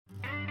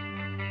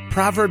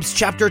Proverbs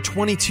chapter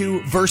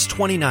 22, verse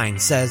 29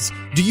 says,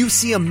 "Do you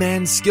see a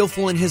man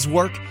skillful in his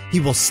work? He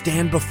will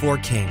stand before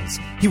kings.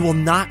 He will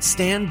not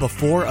stand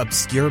before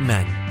obscure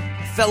men."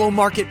 Fellow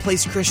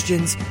Marketplace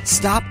Christians,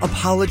 stop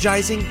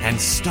apologizing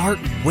and start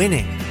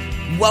winning.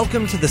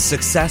 Welcome to the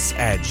Success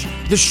Edge,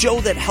 the show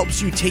that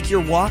helps you take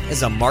your walk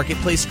as a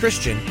Marketplace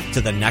Christian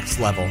to the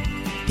next level.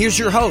 Here's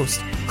your host,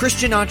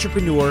 Christian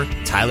entrepreneur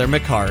Tyler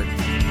McCart.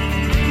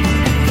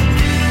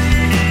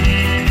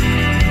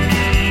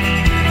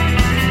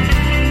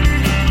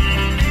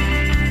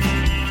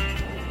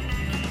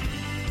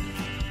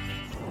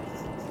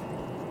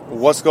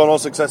 What's going on,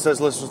 Success Edge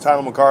listeners?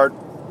 Tyler McCart,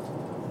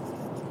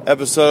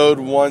 episode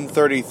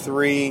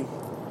 133.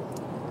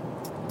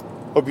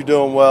 Hope you're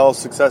doing well,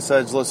 Success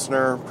Edge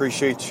listener.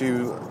 Appreciate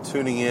you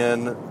tuning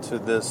in to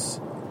this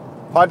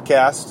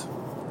podcast.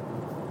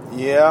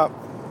 Yeah,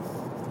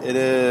 it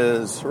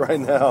is right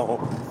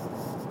now,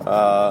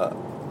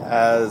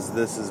 as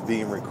this is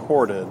being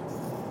recorded.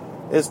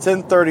 It's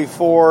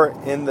 10:34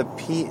 in the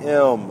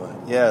PM.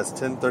 Yes,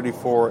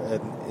 10:34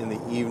 in the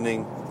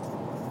evening.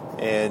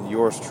 And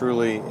yours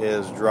truly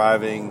is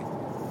driving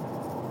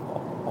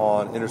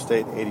on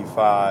Interstate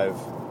 85.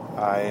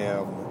 I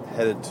am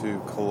headed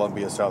to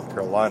Columbia, South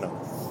Carolina,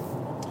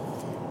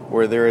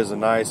 where there is a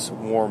nice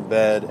warm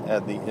bed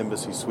at the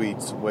Embassy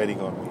Suites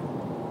waiting on me.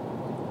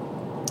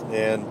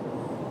 And,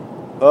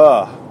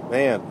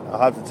 man, I'll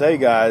have to tell you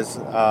guys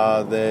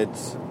that,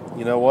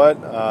 you know what?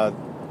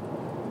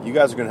 You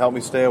guys are going to help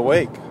me stay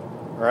awake,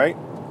 right?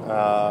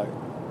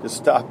 Just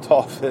stopped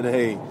off at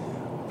a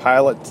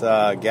Pilot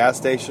gas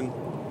station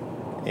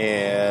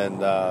and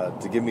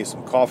to give me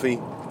some coffee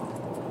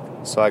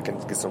so I can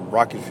get some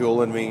rocket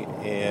fuel in me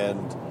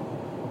and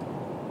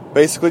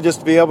basically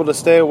just to be able to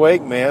stay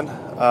awake, man.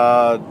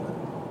 Got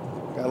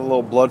a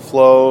little blood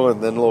flow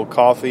and then a little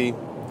coffee,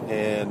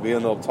 and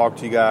being able to talk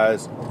to you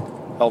guys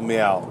helped me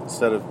out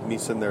instead of me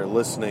sitting there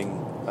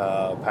listening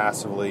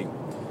passively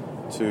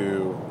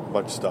to a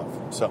bunch of stuff.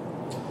 So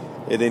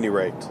at any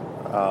rate,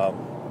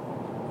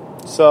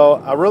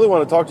 so I really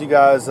want to talk to you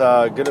guys.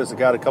 Goodness, I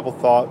got a couple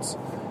thoughts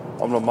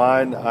on my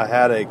mind. I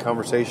had a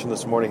conversation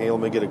this morning. Hey, let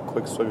me get a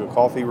quick swig of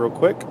coffee real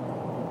quick.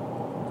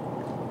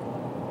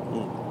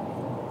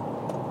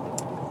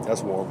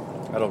 That's warm.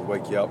 That'll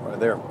wake you up right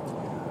there.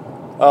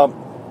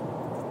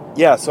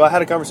 Yeah, so I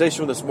had a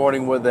conversation this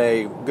morning with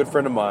a good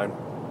friend of mine.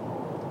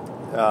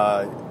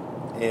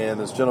 And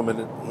this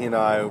gentleman, he and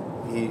I,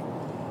 he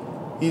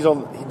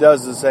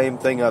does the same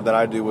thing that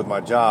I do with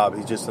my job.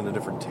 He's just in a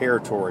different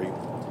territory.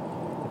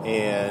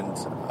 And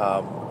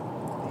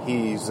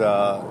he's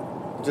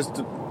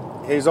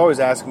always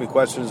asking me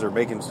questions or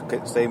making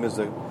statements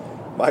that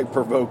might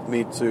provoke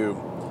me to,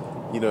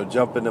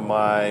 jump into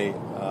my,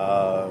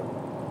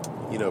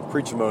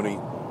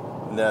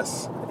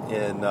 preachimony-ness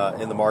in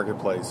the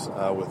marketplace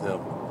with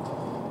him.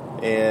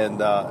 And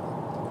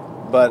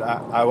but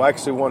I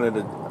actually wanted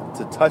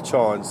to touch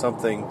on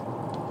something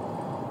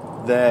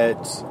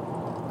that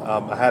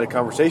I had a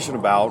conversation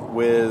about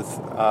with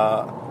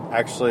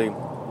actually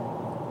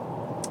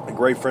a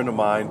great friend of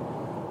mine,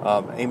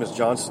 Amos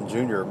Johnson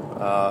Jr.,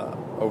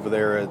 over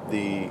there at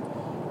the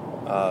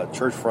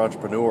Church for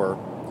Entrepreneur.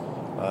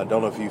 I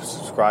don't know if you've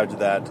subscribed to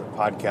that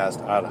podcast.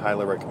 I'd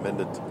highly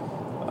recommend it.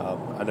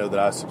 I know that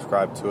I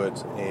subscribe to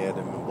it and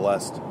am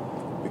blessed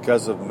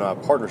because of my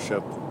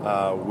partnership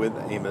with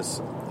Amos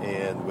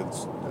and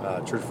with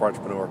Church for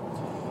Entrepreneur.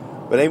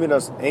 But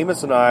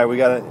Amos and I, we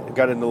got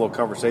into a little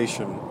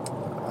conversation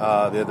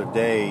the other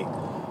day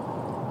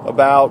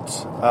about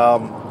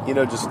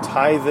just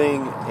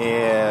tithing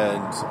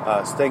and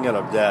staying out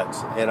of debt.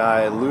 And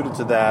I alluded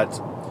to that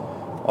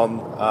on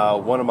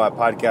one of my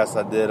podcasts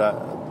I did.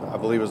 I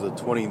believe it was the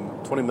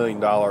 $20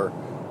 million,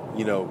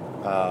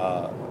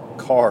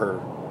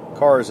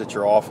 cars at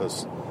your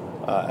office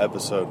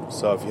episode.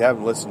 So if you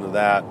haven't listened to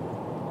that,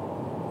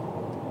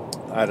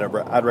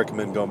 I'd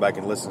recommend going back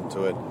and listening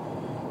to it.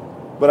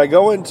 But I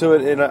go into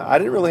it, and I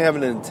didn't really have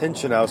an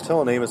intention. I was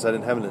telling Amos I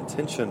didn't have an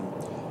intention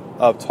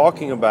of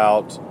talking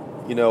about,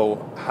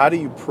 how do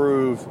you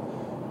prove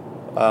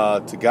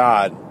to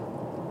God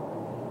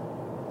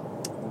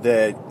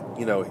that,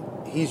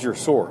 He's your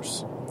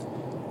source?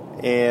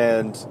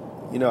 And,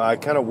 I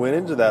kind of went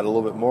into that a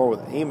little bit more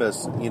with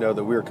Amos,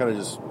 that we were kind of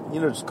just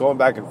going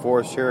back and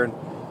forth, sharing,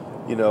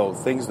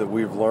 things that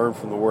we've learned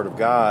from the Word of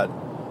God.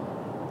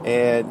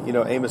 And,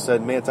 Amos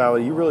said, man, Tyler,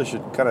 you really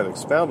should kind of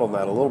expound on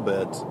that a little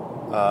bit,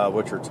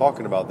 what you're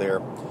talking about there.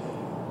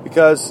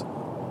 Because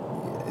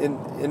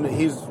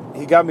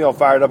he got me all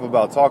fired up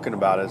about talking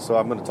about it, so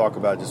I'm going to talk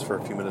about it just for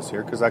a few minutes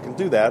here, because I can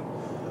do that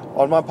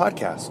on my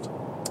podcast.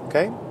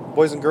 Okay,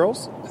 boys and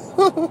girls?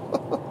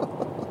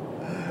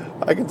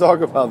 I can talk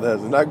about this,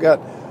 and I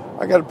got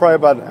probably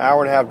about an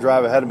hour and a half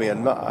drive ahead of me,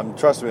 and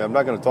trust me, I'm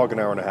not going to talk an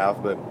hour and a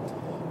half, but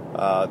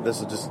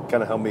this will just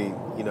kind of help me,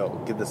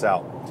 get this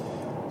out.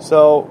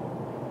 So,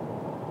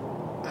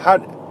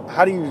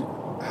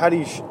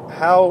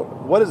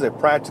 what is a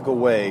practical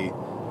way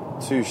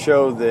to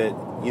show that,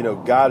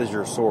 God is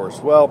your source?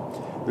 Well,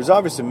 there's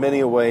obviously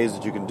many ways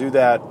that you can do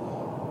that.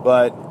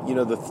 But,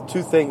 the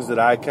two things that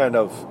I kind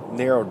of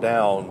narrowed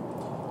down,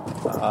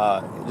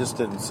 just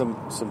in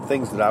some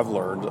things that I've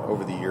learned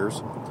over the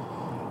years,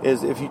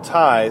 is if you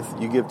tithe,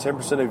 you give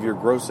 10% of your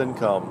gross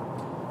income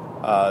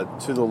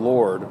to the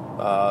Lord,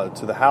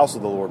 to the house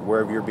of the Lord,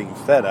 wherever you're being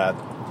fed at,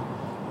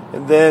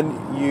 and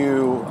then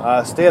you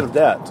stay out of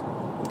debt,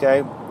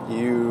 okay?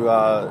 You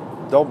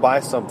don't buy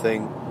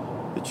something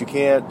that you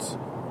can't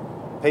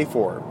pay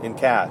for in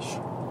cash,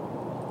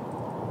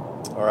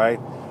 all right?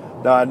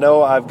 Now, I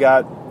know I've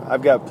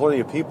got plenty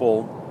of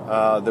people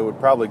that would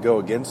probably go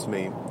against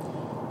me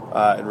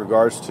in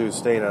regards to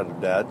staying out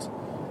of debt.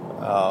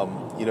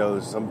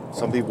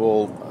 Some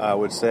people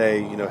would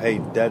say, hey,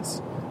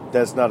 debt's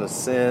not a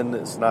sin.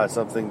 It's not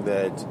something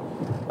that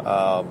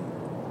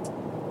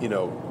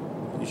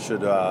you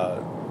should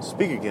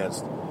speak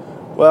against.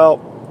 Well,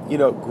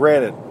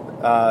 granted,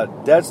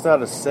 debt's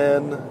not a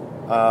sin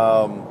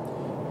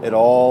at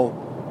all,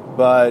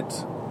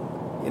 but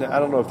I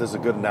don't know if this is a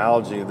good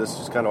analogy. This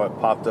is kind of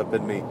what popped up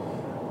in me,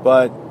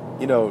 but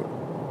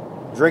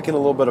drinking a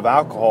little bit of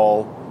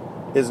alcohol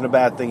isn't a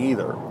bad thing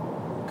either.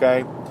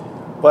 Okay.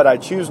 But I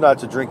choose not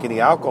to drink any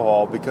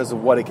alcohol because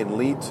of what it can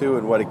lead to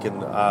and what it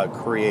can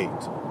create,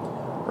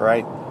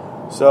 right?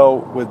 So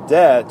with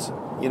debt,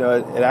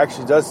 it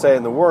actually does say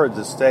in the words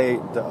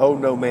to owe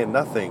no man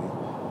nothing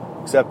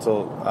except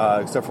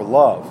for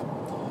love.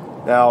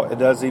 Now it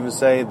does even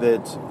say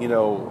that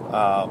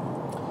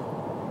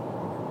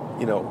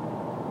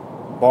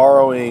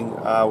borrowing,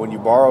 when you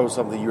borrow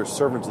something, you're a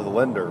servant to the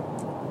lender.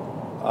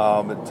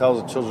 It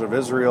tells the children of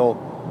Israel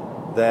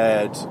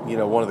that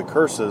one of the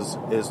curses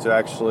is to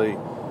actually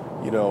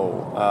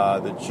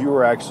that you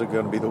are actually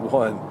going to be the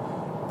one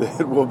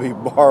that will be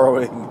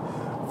borrowing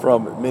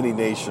from many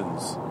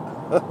nations.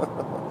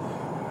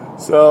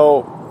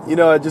 So,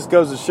 it just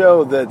goes to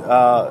show that,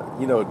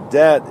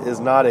 debt is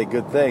not a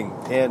good thing.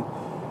 And,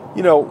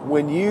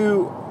 when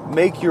you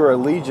make your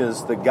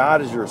allegiance that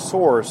God is your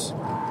source,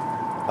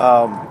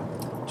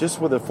 just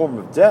with a form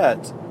of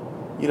debt,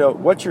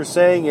 what you're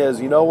saying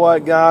is,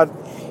 what, God,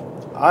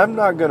 I'm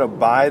not going to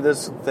buy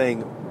this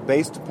thing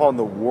based upon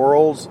the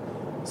world's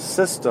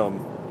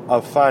system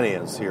of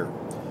finance here,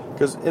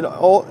 because in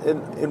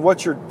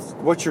what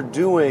you're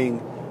doing,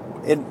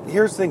 and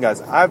here's the thing,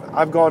 guys,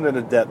 I've gone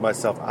into debt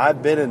myself.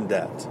 I've been in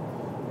debt,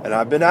 and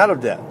I've been out of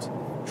debt.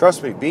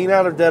 Trust me, being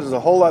out of debt is a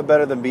whole lot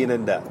better than being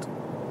in debt.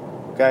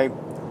 Okay,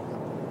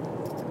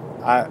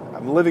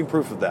 I'm living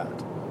proof of that.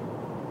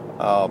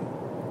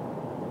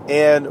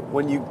 And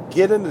when you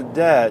get into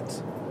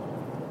debt,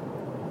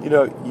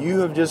 you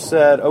have just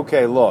said,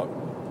 okay, look,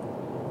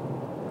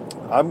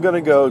 I'm going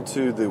to go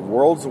to the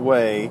world's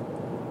way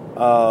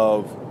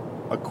of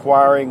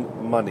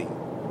acquiring money.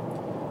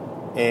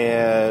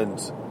 And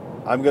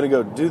I'm going to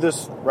go do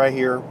this right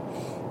here.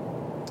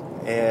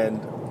 And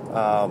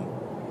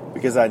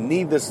because I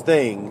need this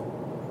thing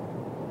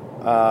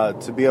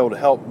to be able to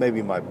help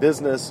maybe my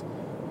business,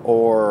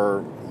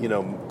 or,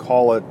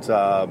 call it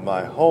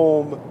my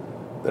home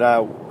that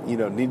I,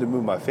 need to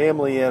move my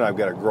family in. I've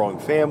got a growing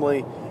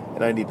family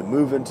and I need to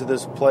move into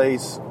this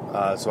place.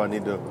 So I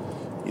need to,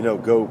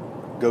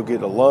 go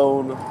get a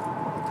loan.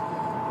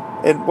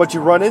 And what you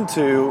run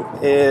into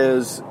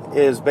is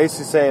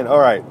basically saying, all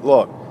right,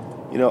 look,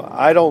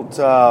 I don't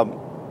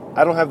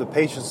have the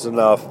patience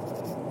enough,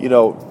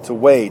 to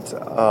wait.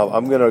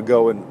 I'm going to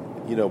go and,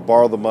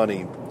 borrow the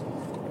money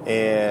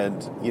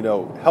and,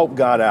 help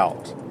God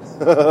out.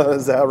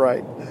 Is that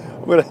right?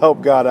 I'm going to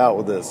help God out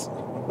with this.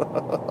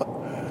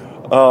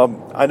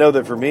 I know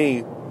that for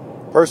me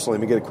personally,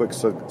 let me get a quick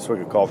swig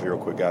of coffee real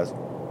quick, guys.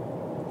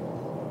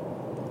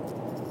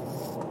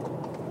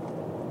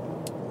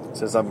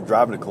 Since I'm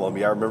driving to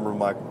Columbia, I remember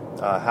my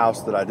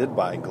house that I did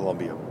buy in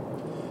Columbia.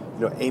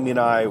 Amy and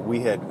I,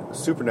 we had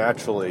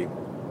supernaturally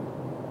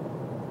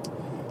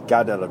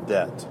gotten out of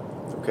debt,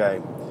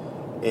 okay,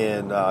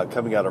 in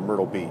coming out of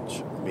Myrtle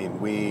Beach. I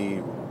mean,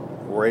 we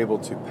were able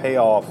to pay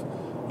off,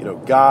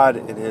 God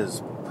in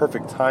His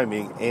perfect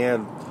timing,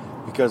 and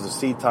because of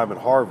seed time and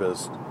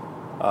harvest,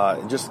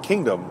 and just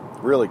kingdom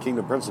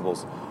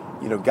principles.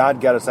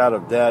 God got us out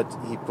of debt.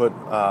 He put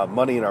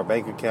money in our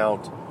bank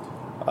account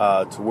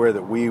to where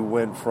that we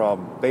went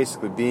from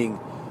basically being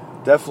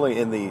definitely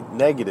in the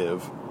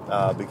negative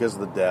because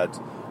of the debt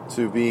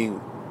to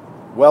being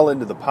well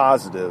into the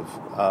positive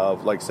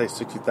of, like, say,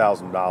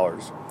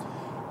 $60,000.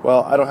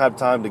 Well, I don't have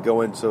time to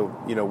go into,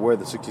 where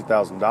the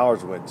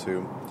 $60,000 went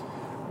to,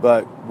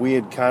 but we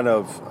had kind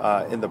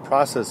of, in the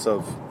process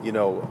of,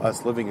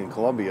 us living in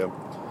Columbia,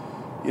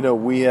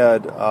 we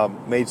had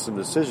made some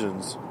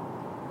decisions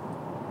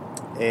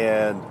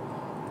and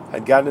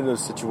had gotten into a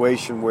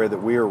situation where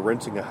that we were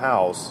renting a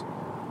house.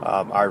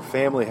 Our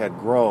family had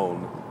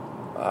grown.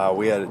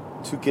 We had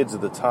 2 kids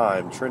at the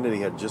time. Trinity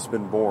had just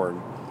been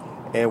born.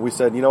 And we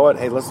said, you know what,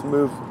 hey, let's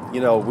move,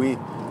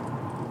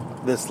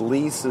 this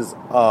lease is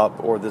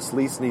up, or this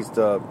lease needs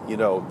to,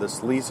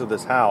 this lease of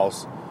this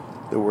house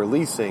that we're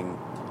leasing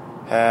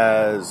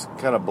has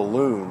kind of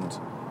ballooned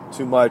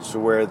too much to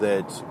where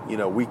that,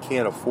 we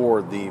can't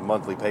afford the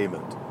monthly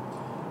payment.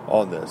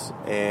 on this,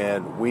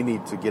 and we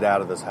need to get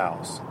out of this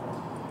house.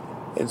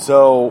 And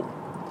so,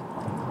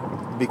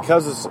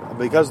 because of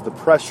the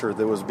pressure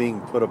that was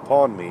being put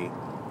upon me,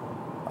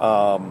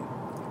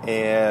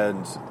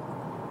 and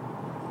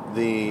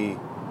the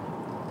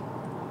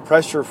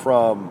pressure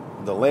from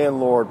the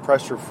landlord,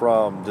 pressure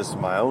from just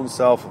my own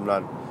self, I'm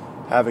not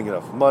having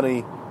enough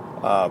money,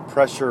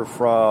 pressure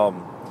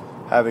from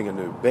having a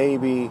new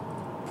baby,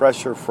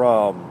 pressure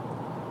from,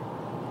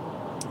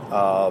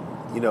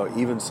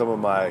 even some of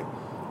my,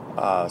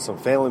 some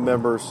family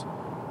members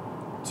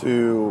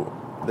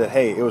that,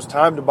 hey, it was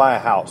time to buy a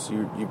house.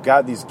 You've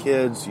got these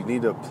kids, you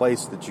need a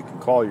place that you can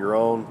call your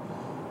own,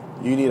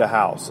 you need a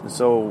house. And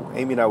so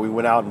Amy and I, we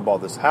went out and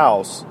bought this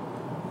house,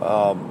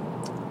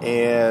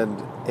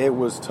 and it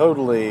was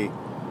totally,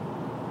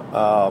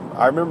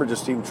 I remember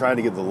just even trying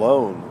to get the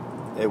loan.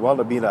 It wound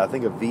up being, I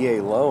think, a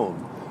VA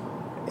loan.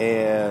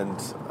 And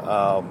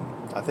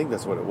I think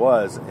that's what it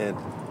was. And,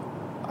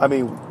 I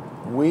mean,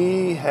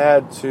 we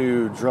had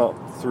to jump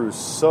through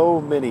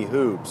so many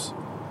hoops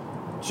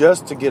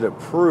just to get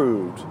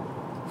approved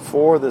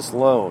for this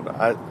loan.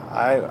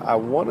 I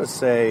want to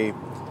say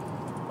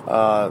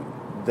that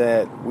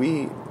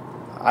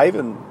I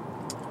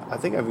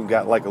think I even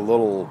got like a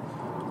little,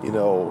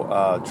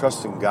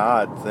 trusting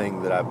God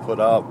thing that I put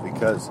up,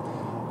 because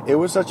it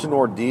was such an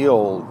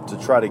ordeal to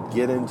try to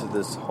get into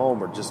this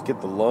home or just get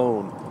the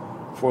loan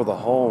for the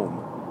home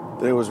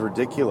that it was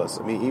ridiculous.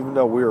 I mean, even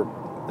though we were,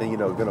 going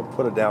to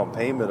put a down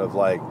payment of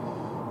like,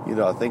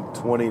 I think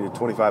 $20,000 to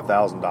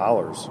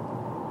 $25,000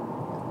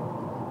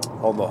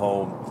 on the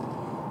home,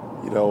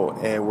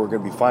 and we're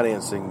going to be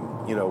financing,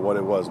 what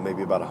it was,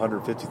 maybe about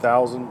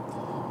 $150,000.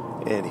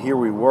 And here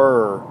we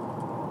were,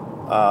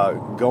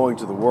 going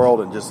to the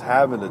world and just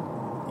having to,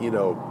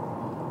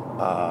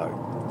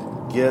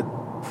 get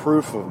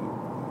proof of,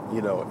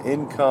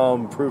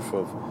 income, proof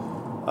of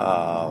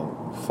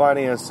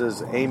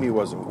finances. Amy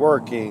wasn't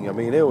working. I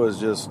mean, it was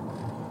just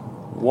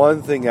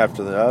one thing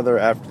after the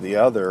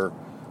other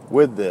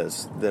with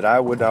this that I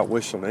would not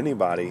wish on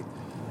anybody.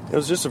 It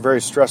was just a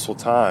very stressful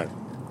time.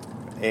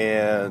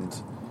 And,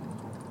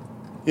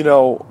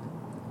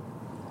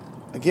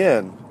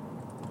 again,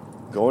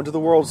 going to the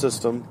world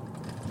system,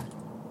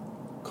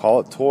 call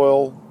it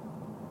toil,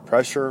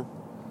 pressure,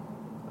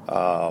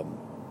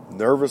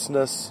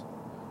 nervousness,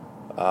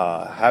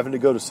 having to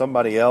go to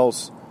somebody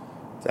else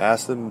to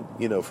ask them,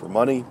 for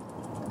money.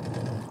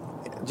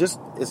 Just,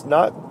 it's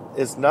not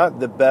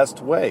the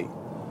best way.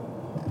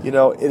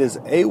 It is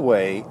a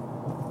way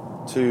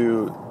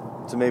to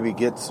maybe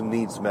get some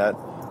needs met,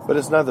 but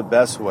it's not the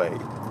best way.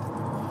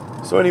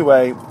 So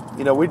anyway,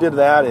 we did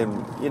that,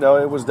 and,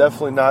 it was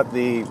definitely not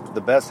the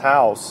best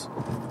house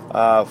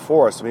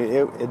for us. I mean,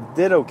 it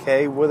did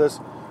okay with us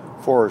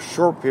for a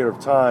short period of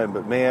time,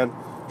 but man,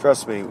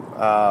 trust me,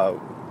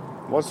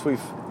 once we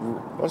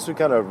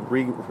kind of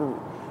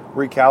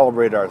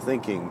recalibrated our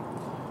thinking,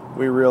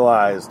 we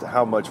realized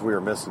how much we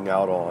were missing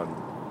out on,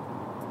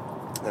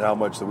 and how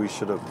much that we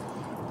should have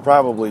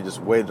probably just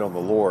waited on the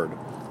Lord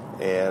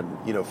and,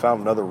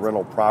 found another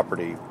rental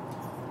property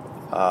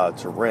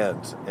to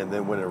rent, and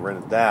then went and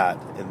rented that,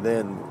 and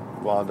then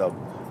wound up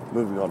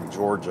moving on to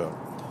Georgia.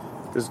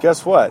 Because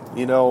guess what?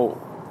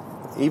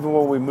 Even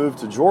when we moved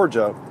to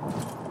Georgia,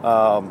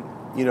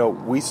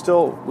 we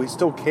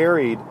still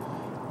carried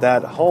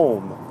that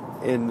home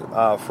in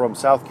from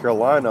South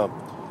Carolina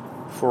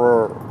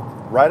for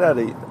right at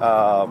a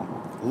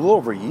little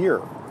over a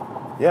year.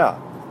 Yeah,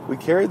 we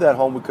carried that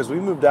home because we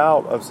moved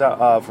out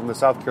of from the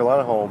South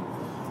Carolina home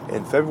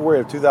in February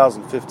of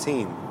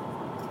 2015.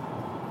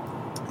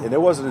 And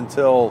it wasn't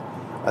until,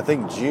 I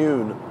think,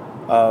 June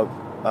of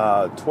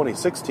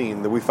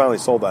 2016 that we finally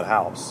sold that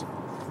house.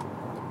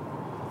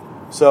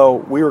 So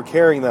we were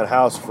carrying that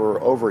house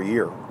for over a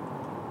year.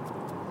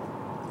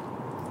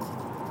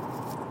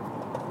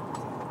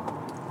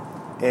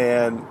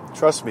 And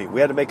trust me, we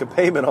had to make a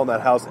payment on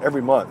that house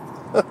every month.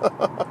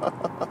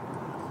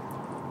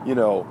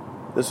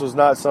 This was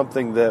not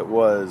something that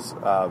was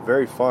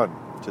very fun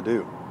to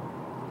do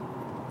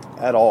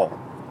at all.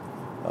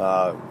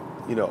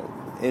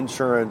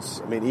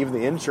 Insurance, I mean, even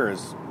the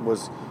insurance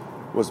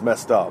was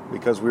messed up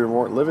because we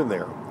weren't living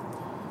there.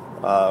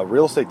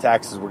 Real estate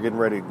taxes were getting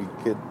ready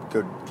to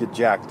get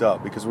jacked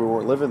up because we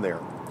weren't living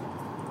there.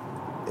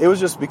 It was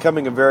just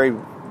becoming a very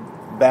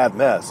bad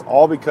mess,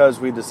 all because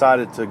we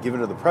decided to give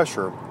into the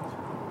pressure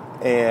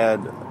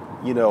and,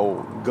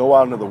 go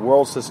out into the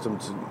world system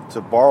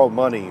to borrow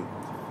money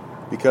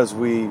because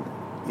we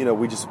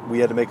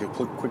had to make a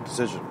quick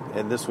decision,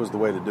 and this was the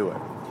way to do it.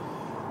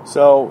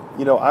 So,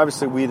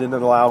 obviously we didn't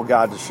allow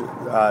God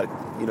to,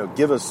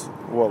 give us,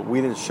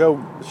 we didn't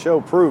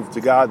show proof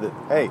to God that,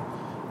 hey,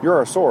 you're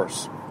our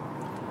source.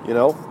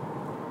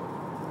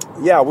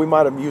 Yeah, we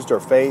might have used our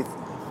faith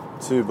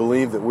to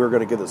believe that we're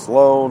going to get this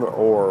loan,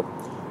 or,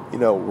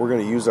 we're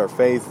going to use our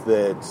faith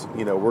that,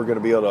 we're going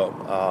to be able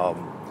to,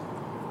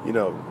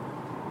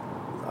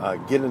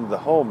 get into the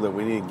home that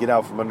we need to get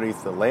out from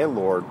underneath the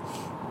landlord.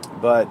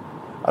 But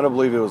I don't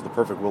believe it was the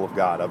perfect will of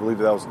God. I believe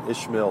that was an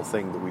Ishmael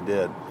thing that we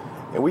did.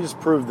 And we just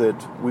proved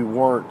that we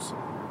weren't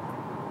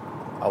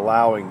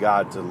allowing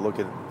God to look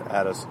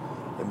at us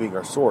and being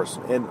our source.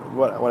 And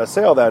when I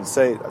say all that, to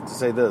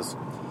say this,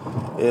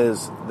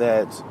 is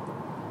that,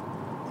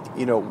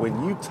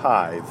 when you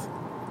tithe,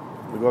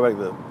 we go back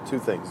to the two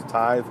things,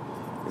 tithe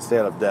and stay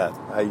out of debt,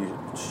 how you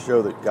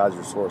show that God's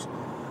your source.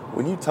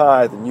 When you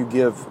tithe and you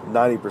give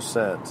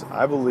 90%,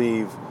 I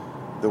believe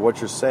that what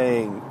you're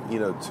saying,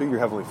 to your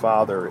Heavenly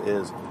Father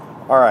is,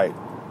 all right,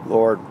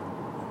 Lord,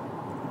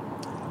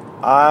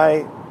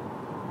 I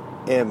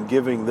am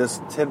giving this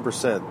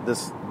 10%,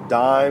 this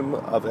dime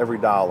of every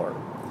dollar.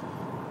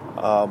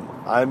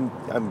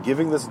 I'm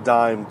giving this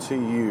dime to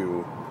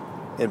you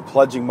and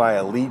pledging my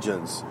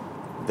allegiance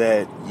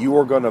that you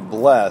are going to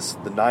bless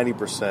the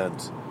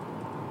 90%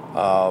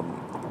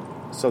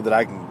 so that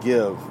I can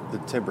give the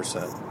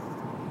 10%.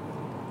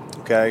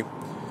 Okay?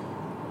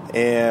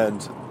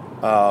 And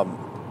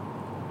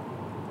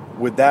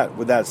with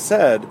that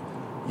said,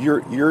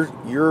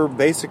 you're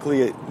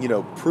basically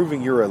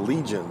proving your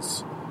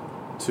allegiance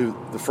to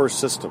the first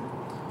system.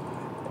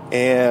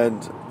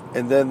 And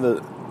then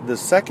the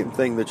second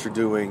thing that you're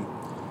doing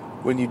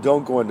when you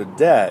don't go into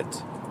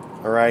debt,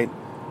 all right,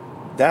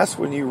 that's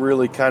when you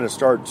really kind of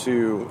start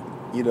to,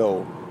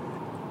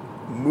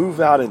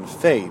 move out in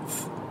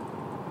faith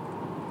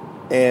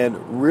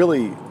and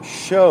really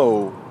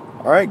show,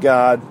 all right,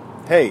 God,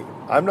 hey,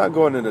 I'm not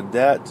going into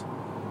debt.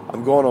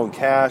 I'm going on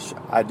cash.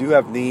 I do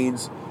have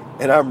needs,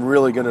 and I'm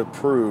really going to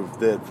prove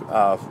that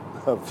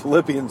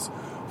Philippians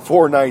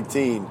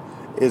 4:19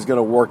 is going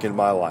to work in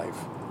my life.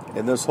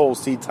 And this whole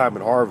seed time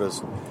and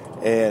harvest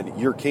and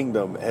your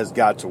kingdom has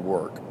got to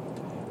work.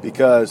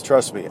 Because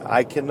trust me,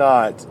 I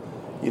cannot,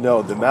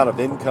 the amount of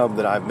income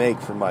that I make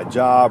from my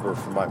job or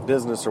from my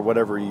business or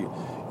whatever you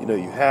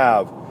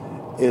have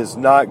is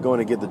not going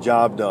to get the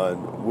job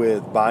done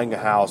with buying a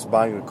house,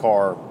 buying a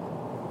car,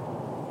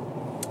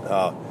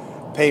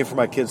 paying for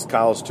my kids'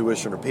 college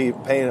tuition, or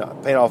paying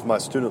off my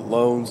student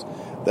loans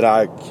that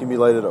I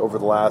accumulated over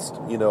the last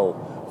 4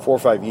 or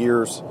 5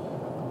 years.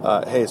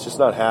 Hey, it's just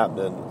not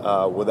happening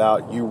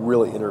without you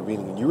really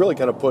intervening. And you really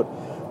kind of put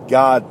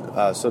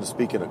God, so to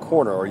speak, in a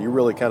corner, or you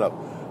really kind of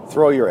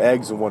throw your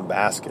eggs in one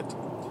basket,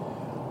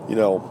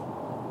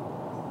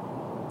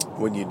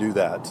 when you do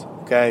that,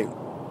 okay?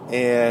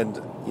 And,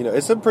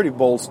 it's a pretty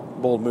bold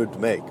move to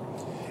make.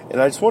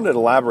 And I just wanted to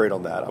elaborate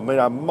on that. I mean,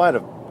 I might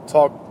have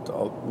talked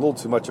a little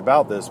too much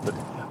about this, but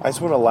I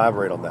just want to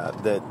elaborate on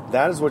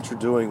that is what you're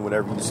doing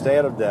whenever you stay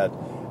out of debt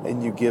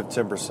and you give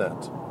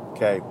 10%,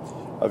 okay,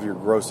 of your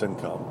gross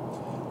income.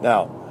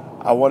 Now,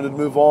 I wanted to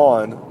move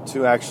on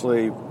to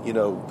actually,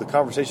 the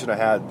conversation I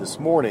had this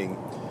morning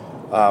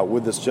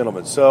with this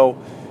gentleman. So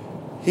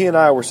he and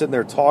I were sitting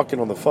there talking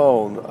on the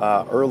phone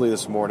early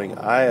this morning.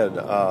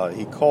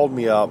 He called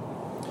me up,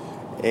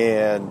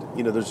 and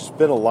there's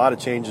been a lot of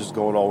changes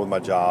going on with my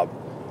job,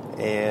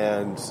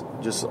 and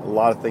just a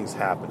lot of things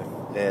happening.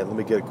 And let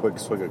me get a quick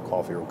swig of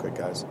coffee real quick,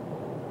 guys.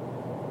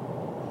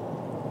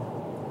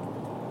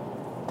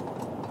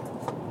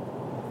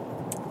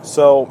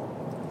 So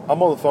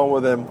I'm on the phone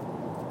with him,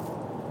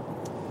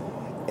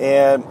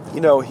 and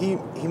he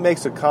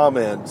makes a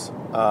comment,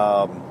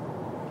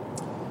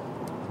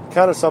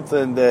 kind of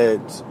something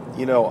that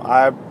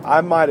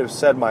I might have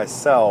said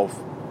myself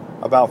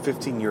about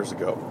 15 years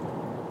ago.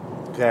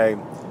 Okay,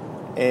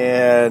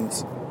 and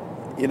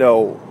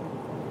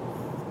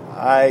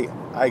I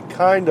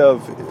kind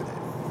of,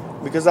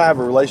 because I have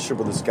a relationship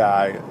with this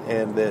guy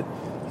and that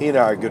he and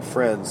I are good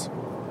friends,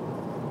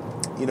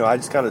 I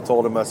just kind of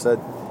told him, I said,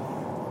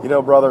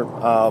 brother,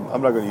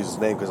 I'm not going to use his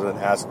name because I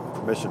didn't ask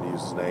permission to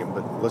use his name,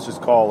 but let's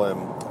just call him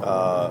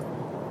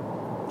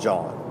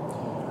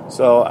John.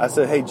 So I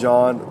said, hey,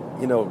 John,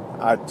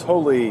 I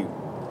totally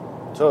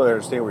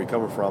understand where you're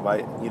coming from.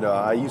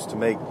 I used to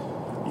make,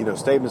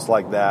 statements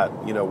like that,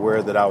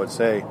 where that I would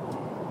say,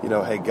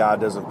 hey, God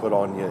doesn't put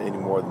on you any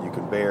more than you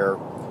can bear,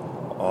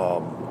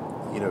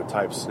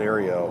 type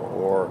scenario,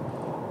 or,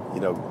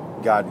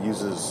 God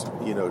uses,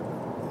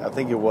 I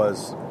think it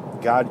was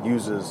God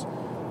uses,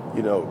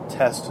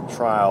 tests and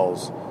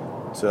trials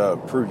to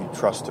prove you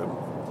trust Him,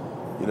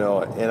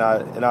 and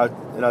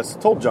I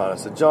told John, I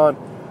said, John,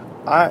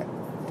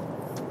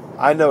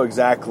 I know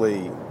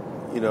exactly,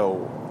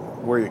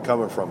 where you're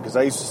coming from, because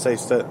I used to say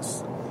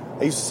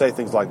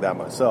things like that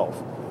myself,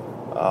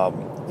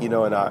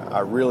 and I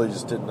really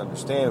just didn't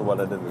understand what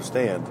I didn't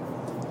understand,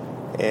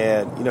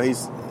 and he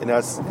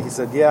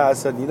said, yeah, I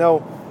said,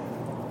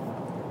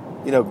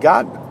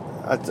 God,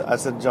 I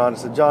said,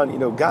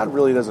 John, God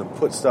really doesn't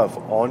put stuff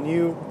on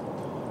you,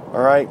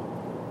 all right?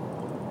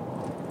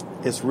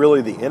 It's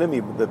really the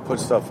enemy that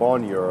puts stuff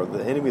on you, or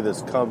the enemy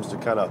that comes to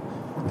kind of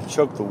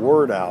choke the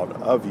word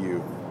out of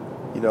you,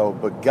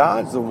 but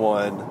God's the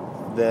one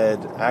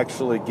that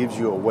actually gives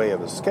you a way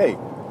of escape.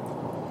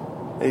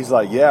 And he's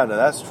like, yeah, no,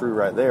 that's true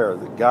right there,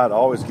 that God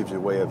always gives you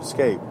a way of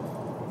escape,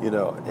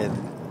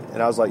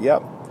 and I was like,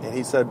 yep. And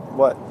he said,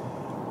 what?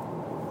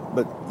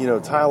 But,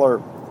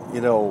 Tyler,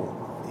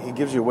 He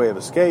gives you a way of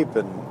escape,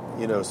 and,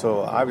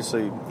 so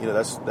obviously,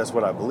 that's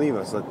what I believe.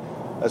 I said,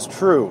 that's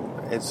true.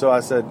 And so I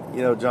said,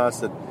 John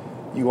said,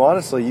 you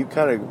honestly, you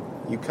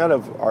kind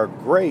of are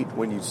great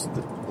when you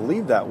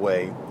believe that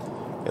way.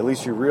 At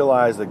least you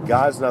realize that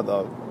God's not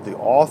the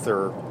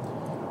author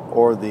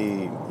or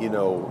the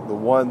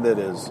one that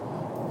is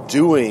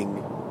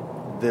doing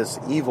this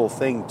evil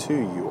thing to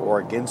you or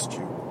against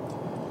you.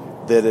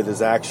 That it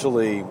is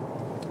actually,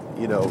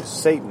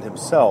 Satan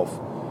himself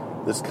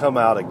that's come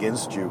out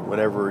against you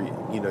whenever,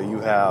 you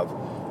have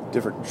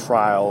different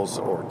trials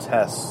or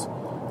tests,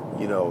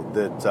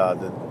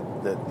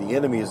 that the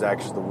enemy is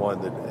actually the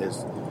one that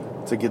is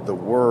to get the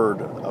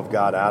word of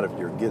God out of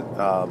you,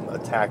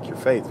 attack your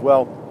faith.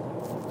 Well,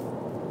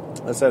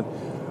 I said,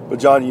 but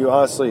John, you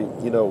honestly,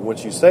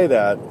 once you say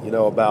that,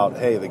 about,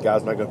 hey, the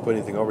God's not going to put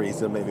anything over you,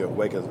 he's going to maybe a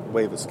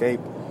way of escape,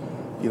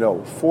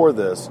 for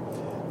this,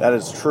 that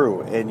is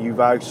true. And you've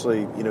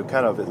actually,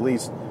 kind of at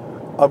least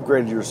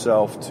upgraded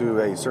yourself to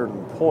a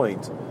certain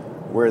point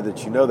where that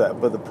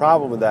that. But the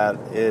problem with that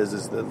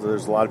is that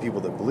there's a lot of people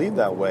that believe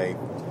that way,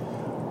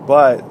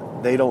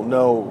 but they don't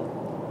know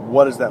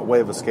what does that way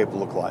of escape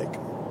look like.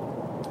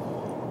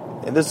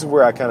 And this is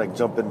where I kind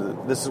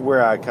of this is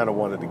where I kind of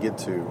wanted to get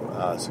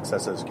to,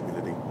 Success as a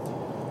Community,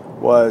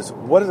 was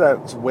what does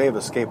that way of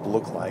escape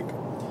look like?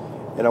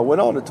 And I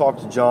went on to talk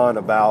to John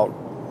about,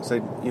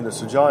 so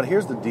John,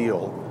 here's the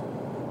deal.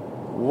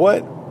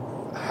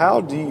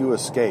 How do you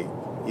escape?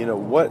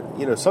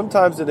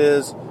 Sometimes it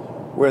is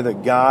where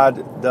that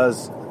God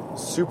does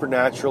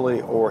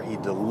supernaturally, or he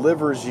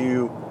delivers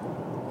you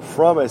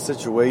from a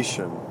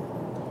situation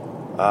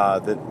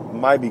that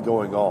might be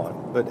going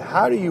on. But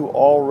how do you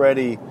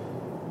already,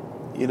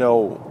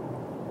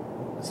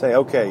 say,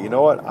 okay, you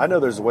know what? I know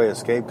there's a way of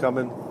escape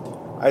coming.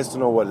 I just don't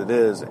know what it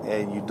is.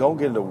 And you don't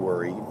get into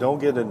worry. You don't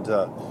get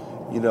into,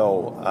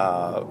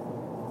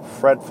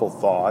 fretful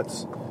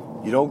thoughts.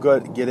 You don't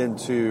get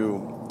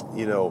into,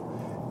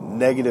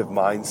 negative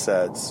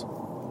mindsets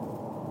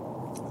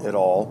at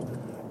all.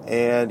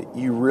 And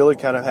you really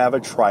kind of have a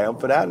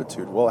triumphant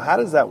attitude. Well, how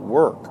does that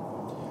work?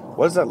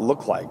 What does that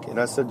look like? And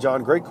I said,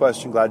 John, great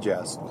question. Glad you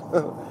asked.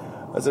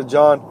 I said,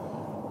 John,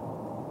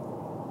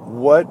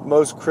 what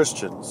most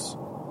Christians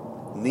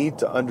need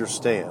to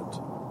understand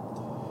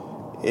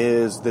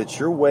is that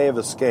your way of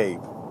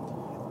escape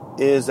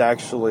is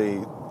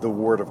actually the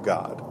Word of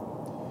God.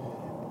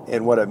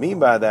 And what I mean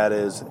by that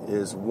is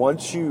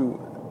once you,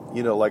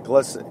 like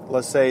let's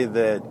say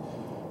that,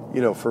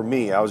 for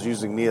me, I was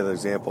using me as an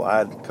example. I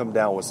had come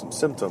down with some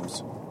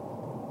symptoms,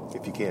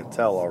 if you can't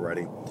tell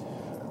already.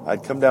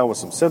 I'd come down with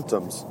some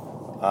symptoms,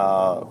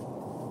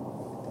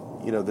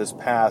 this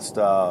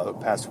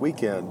past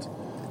weekend,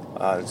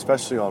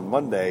 especially on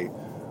Monday,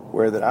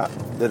 where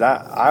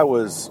I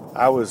was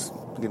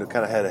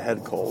kind of had a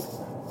head cold.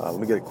 Let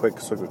me get a quick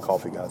swig of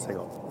coffee, guys. Hang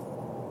on.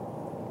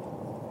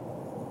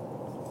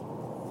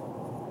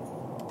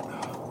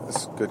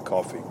 This is good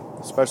coffee,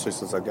 especially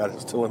since I've got it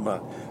still in my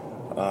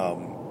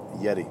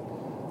Yeti.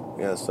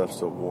 Yeah, that stuff's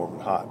still warm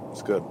and hot.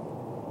 It's good.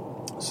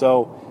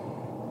 So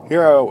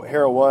here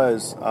I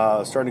was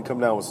starting to come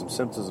down with some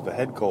symptoms of a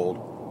head cold,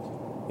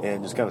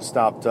 and just kind of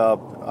stopped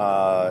up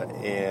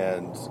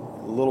and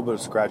a little bit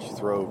of scratchy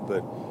throat,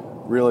 but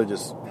really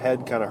just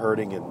head kind of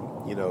hurting and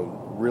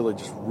really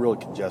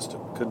congested.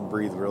 Couldn't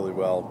breathe really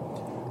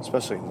well,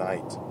 especially at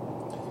night.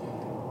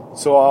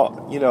 So I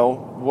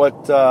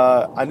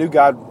knew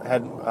God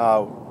had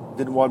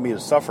didn't want me to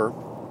suffer,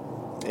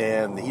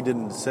 and He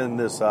didn't send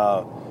this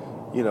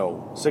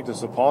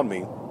sickness upon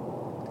me.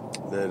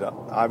 That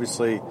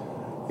obviously,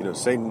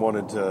 Satan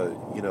wanted to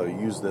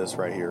use this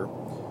right here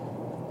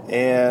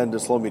and to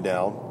slow me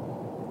down.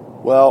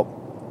 Well,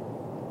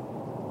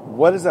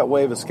 what does that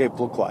way of escape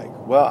look like?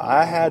 Well,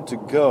 I had to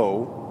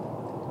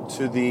go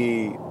to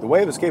the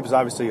way of escape is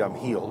obviously I'm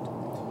healed.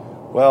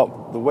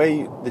 Well, the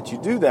way that you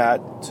do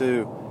that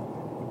to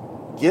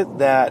get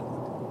that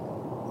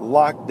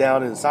locked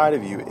down inside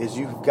of you is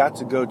you've got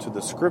to go to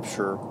the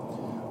scripture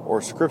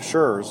or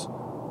scriptures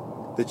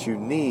that you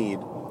need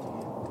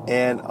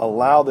and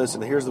allow this.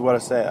 And here's what I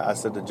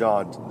said to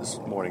John this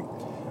morning.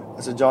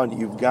 I said, John,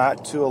 you've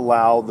got to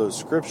allow those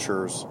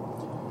scriptures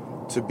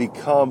to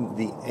become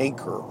the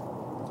anchor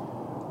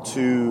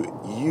to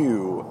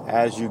you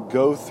as you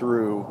go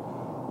through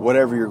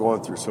whatever you're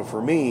going through. So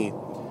for me,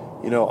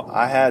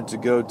 I had to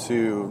go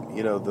to,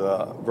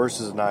 the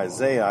verses in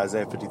Isaiah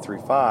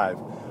 53:5,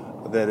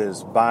 that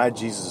is, by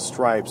Jesus'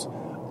 stripes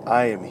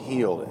I am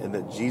healed, and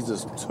that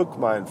Jesus took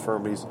my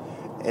infirmities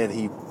and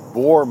He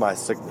bore my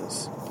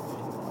sickness.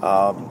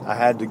 I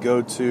had to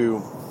go to,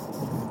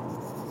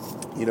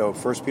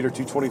 1 Peter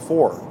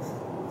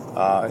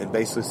 2:24, and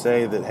basically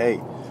say that,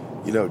 hey,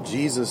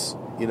 Jesus,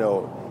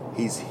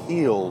 He's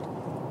healed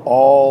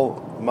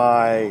all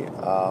my,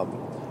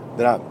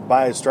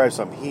 by His stripes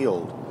I'm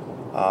healed.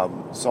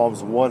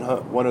 Psalms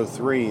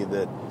 103,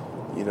 that,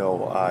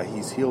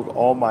 He's healed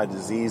all my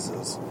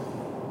diseases.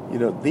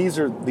 These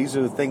are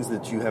the things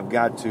that you have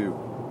got to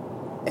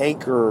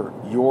anchor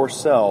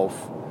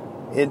yourself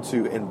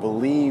into and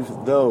believe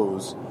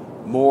those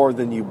more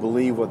than you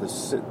believe what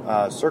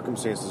the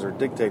circumstances are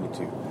dictating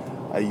to you.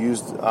 I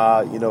used,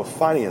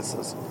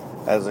 finances.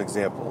 as an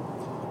example.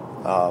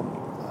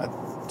 I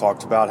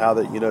talked about how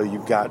that,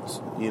 you've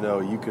got,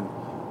 you can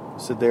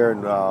sit there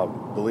and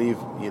believe,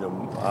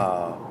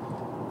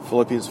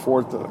 Philippians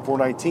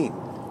 4:19,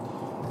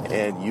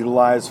 and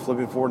utilize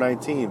Philippians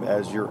 4:19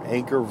 as your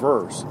anchor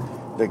verse,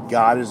 that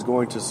God is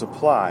going to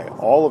supply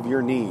all of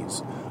your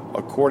needs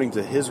according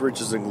to His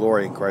riches and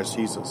glory in Christ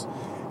Jesus.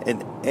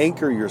 And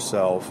anchor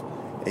yourself,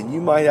 and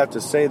you might have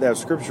to say that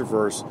scripture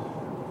verse,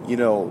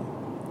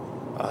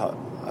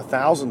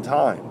 1,000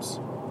 times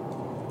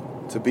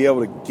to be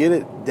able to get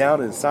it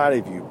down inside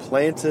of you,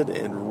 planted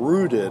and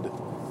rooted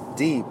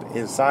deep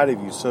inside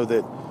of you, so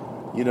that,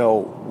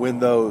 when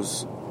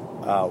those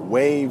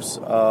waves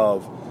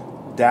of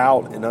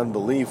doubt and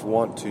unbelief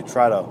want to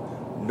try to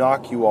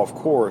knock you off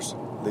course,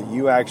 that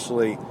you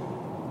actually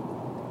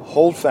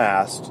hold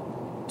fast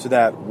to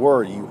that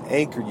word. You've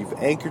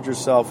anchored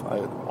yourself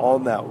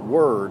on that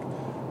word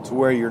to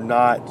where you're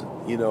not,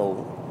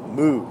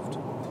 moved.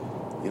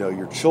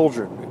 Your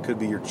children, it could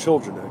be your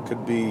children, it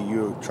could be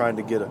you trying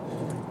to get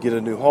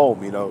a new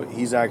home.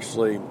 He's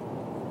actually,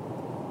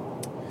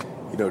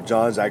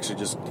 John's actually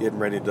just getting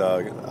ready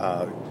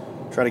to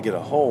try to get a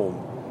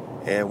home,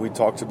 and we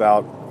talked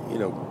about,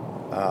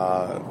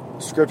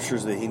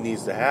 scriptures that he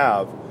needs to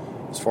have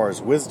as far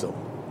as wisdom,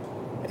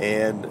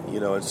 and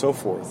and so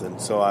forth.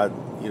 And so I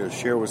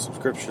share with some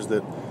scriptures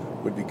that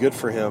would be good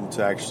for him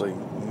to actually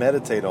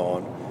meditate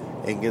on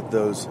and get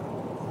those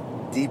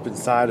deep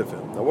inside of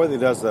him. Now, whether he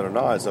does that or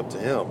not is up to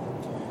him,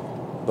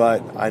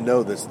 but I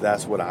know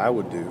that's what I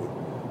would do.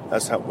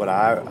 That's what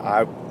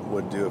I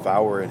would do if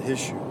I were in his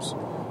shoes.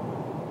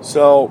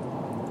 So,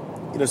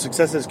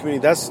 Success as a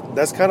Community,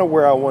 that's kind of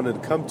where I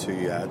wanted to come to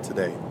you at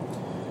today.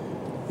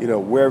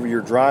 Wherever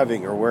you're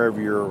driving, or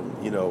wherever you're,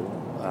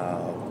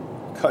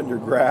 cutting your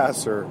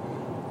grass, or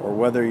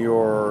whether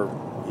you're,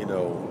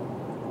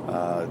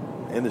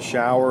 in the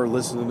shower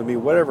listening to me,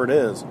 whatever it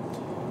is,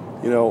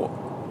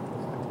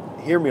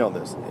 hear me on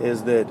this,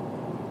 is that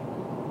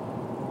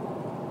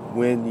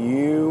when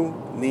you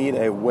need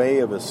a way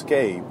of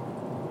escape,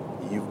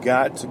 you've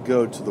got to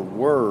go to the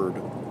Word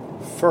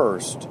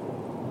first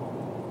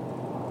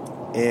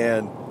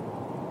and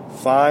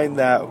find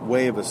that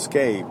way of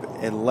escape,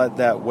 and let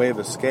that way of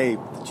escape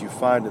that you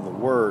find in the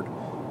Word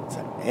to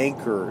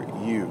anchor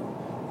you.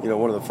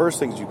 One of the first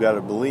things you've got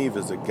to believe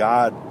is that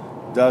God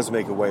does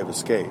make a way of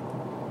escape.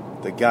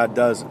 That God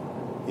does,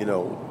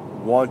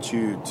 want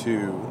you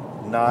to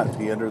not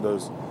be under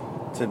those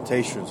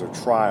temptations or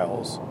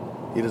trials.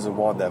 He doesn't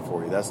want that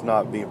for you. That's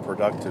not being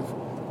productive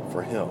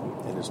for him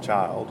and his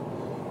child.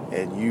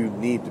 And you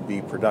need to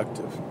be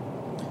productive.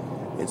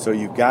 And so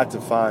you've got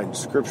to find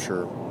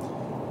scripture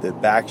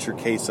that backs your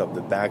case up,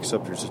 that backs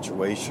up your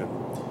situation.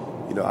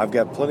 I've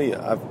got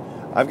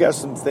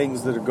some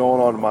things that are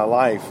going on in my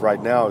life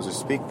right now as I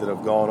speak that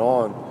have gone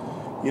on,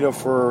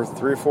 for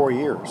 3 or 4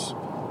 years.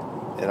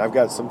 And I've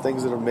got some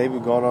things that have maybe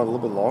gone on a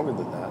little bit longer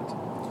than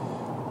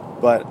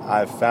that. But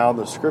I've found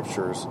the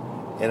scriptures,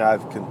 and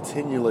I've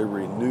continually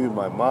renewed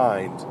my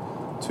mind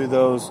to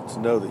those to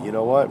know that,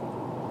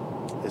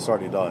 it's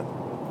already done.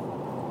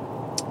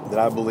 That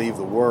I believe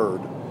the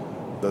Word,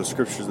 those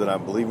scriptures that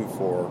I'm believing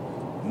for,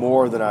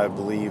 more than I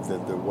believe that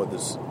what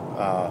this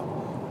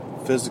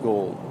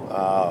physical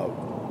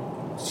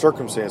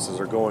circumstances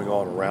are going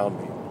on around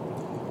me.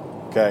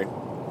 Okay?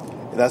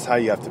 And that's how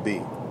you have to be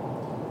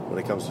when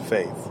it comes to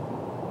faith.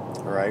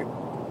 All right?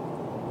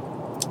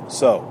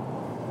 So,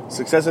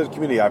 Success as a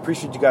Community, I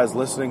appreciate you guys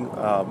listening.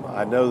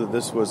 I know that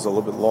this was a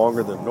little bit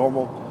longer than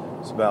normal.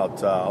 It's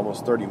about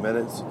almost 30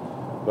 minutes.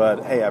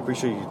 But, hey, I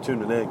appreciate you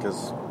tuning in,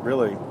 because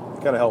really, it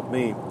kind of helped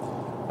me.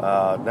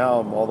 Now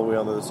I'm all the way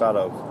on the other side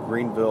of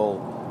Greenville,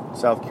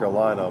 South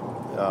Carolina.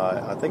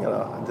 I think, did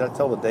I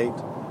tell the date?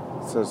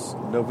 It says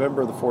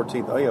November the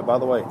 14th. Oh, yeah, by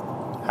the way,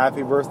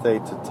 happy birthday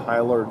to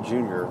Tyler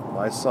Jr.,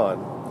 my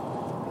son.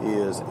 He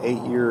is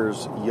 8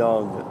 years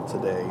young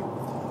today.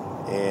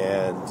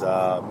 And,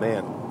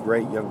 man,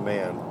 great young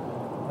man.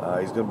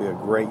 He's going to be a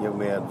great young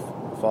man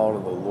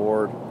following the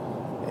Lord,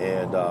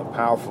 and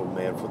powerful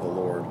man for the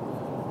Lord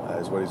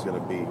is what he's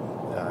going to be.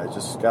 He's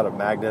just got a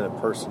magnetic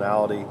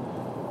personality,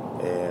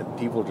 and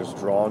people are just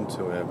drawn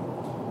to him.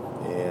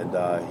 And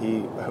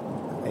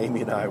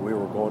Amy and I, we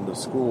were going to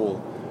school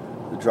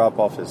to drop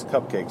off his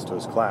cupcakes to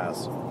his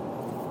class.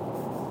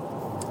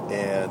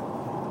 And,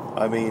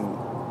 I mean,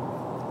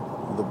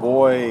 the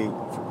boy,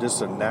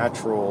 just a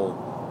natural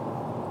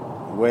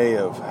way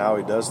of how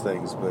he does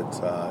things,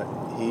 but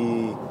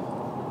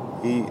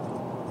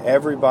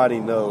everybody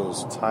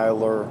knows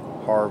Tyler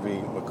Harvey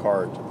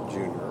McCart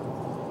Jr.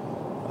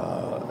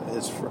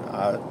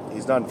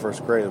 He's not in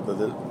first grade, but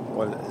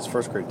one his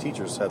first grade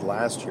teacher said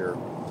last year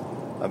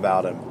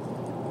about him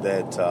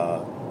that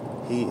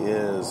he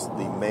is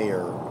the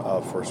mayor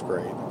of first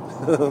grade.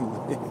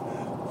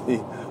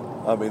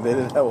 I mean, they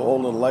didn't have a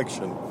whole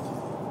election,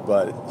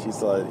 but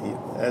she's like,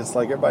 it's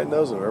like everybody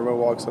knows him. Everybody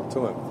walks up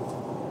to him.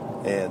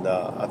 And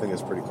I think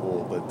it's pretty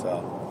cool. But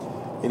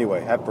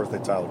anyway, happy birthday,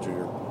 Tyler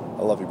Jr.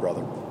 I love you,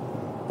 brother.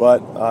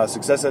 But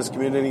Success as a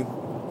Community,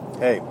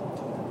 hey,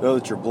 Know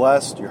that you're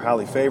blessed, you're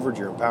highly favored,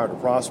 you're empowered to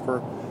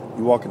prosper,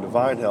 you walk in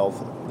divine health,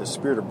 the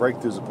spirit of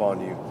breakthroughs upon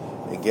you,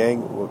 and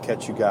gang, we'll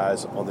catch you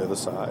guys on the other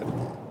side.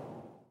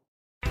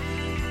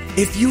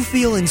 If you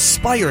feel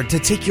inspired to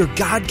take your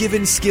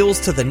God-given skills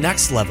to the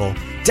next level,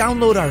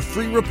 download our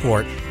free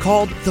report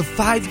called The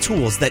 5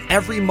 Tools That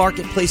Every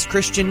Marketplace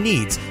Christian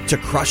Needs to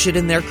Crush It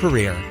in Their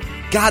Career.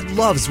 God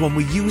loves when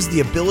we use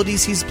the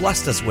abilities He's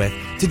blessed us with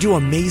to do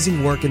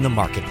amazing work in the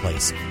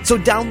marketplace. So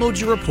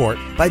download your report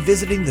by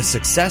visiting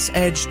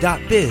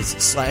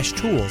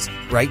thesuccessedge.biz/tools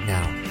right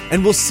now.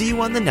 And we'll see you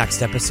on the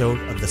next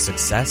episode of The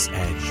Success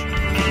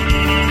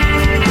Edge.